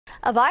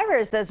A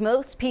virus that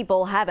most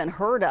people haven't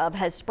heard of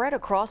has spread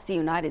across the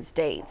United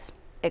States.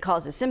 It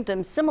causes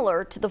symptoms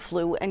similar to the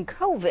flu and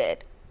COVID.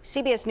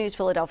 CBS News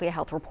Philadelphia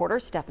health reporter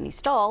Stephanie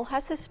Stahl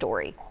has this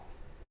story.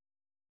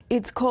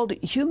 It's called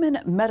human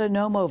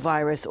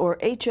metapneumovirus, or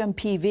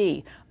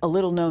HMPV, a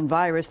little-known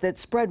virus that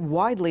spread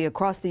widely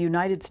across the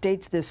United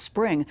States this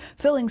spring,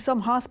 filling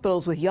some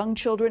hospitals with young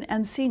children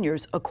and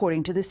seniors,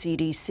 according to the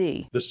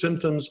CDC. The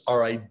symptoms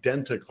are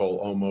identical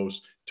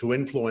almost to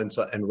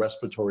influenza and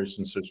respiratory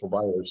syncytial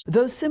virus.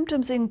 Those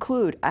symptoms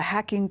include a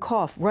hacking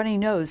cough, runny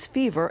nose,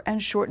 fever,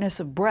 and shortness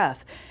of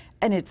breath.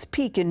 And its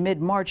peak in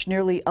mid-March,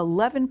 nearly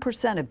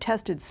 11% of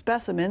tested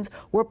specimens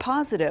were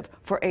positive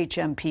for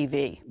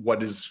HMPV.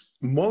 What is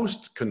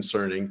most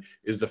concerning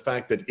is the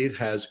fact that it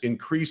has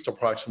increased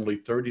approximately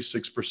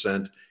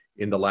 36%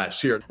 in the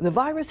last year. The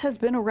virus has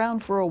been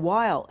around for a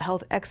while.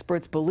 Health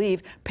experts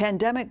believe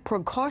pandemic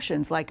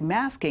precautions like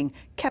masking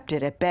kept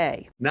it at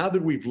bay. Now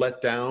that we've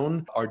let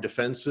down our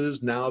defenses,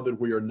 now that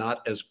we are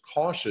not as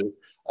cautious,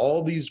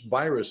 all these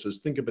viruses,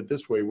 think of it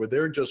this way, where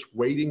they're just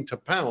waiting to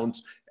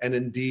pounce, and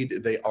indeed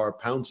they are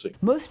pouncing.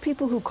 Most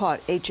people who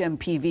caught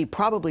HMPV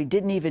probably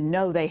didn't even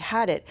know they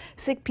had it.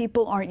 Sick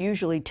people aren't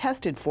usually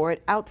tested for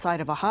it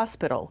outside of a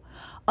hospital.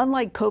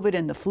 Unlike COVID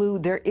and the flu,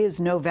 there is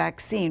no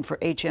vaccine for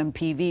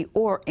HMPV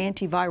or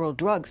antiviral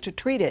drugs to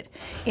treat it.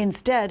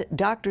 Instead,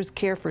 doctors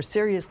care for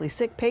seriously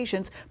sick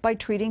patients by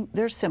treating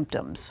their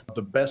symptoms.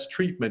 The best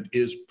treatment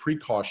is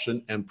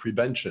precaution and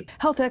prevention.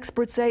 Health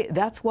experts say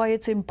that's why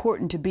it's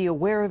important to be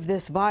aware of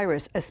this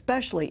virus,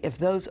 especially if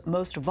those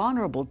most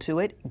vulnerable to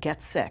it get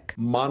sick.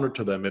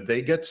 Monitor them. If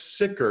they get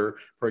sicker,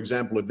 for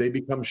example, if they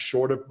become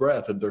short of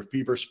breath, if their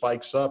fever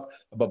spikes up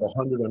above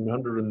 100 and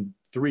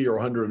 103 or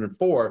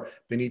 104,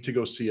 they need to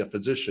go see a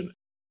physician.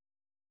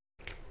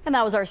 And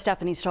that was our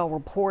Stephanie Stahl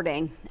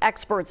reporting.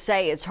 Experts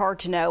say it's hard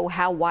to know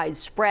how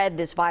widespread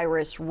this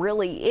virus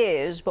really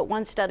is, but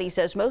one study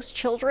says most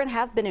children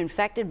have been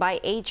infected by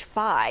age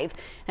 5,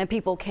 and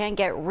people can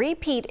get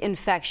repeat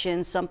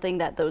infections, something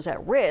that those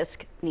at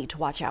risk need to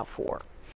watch out for.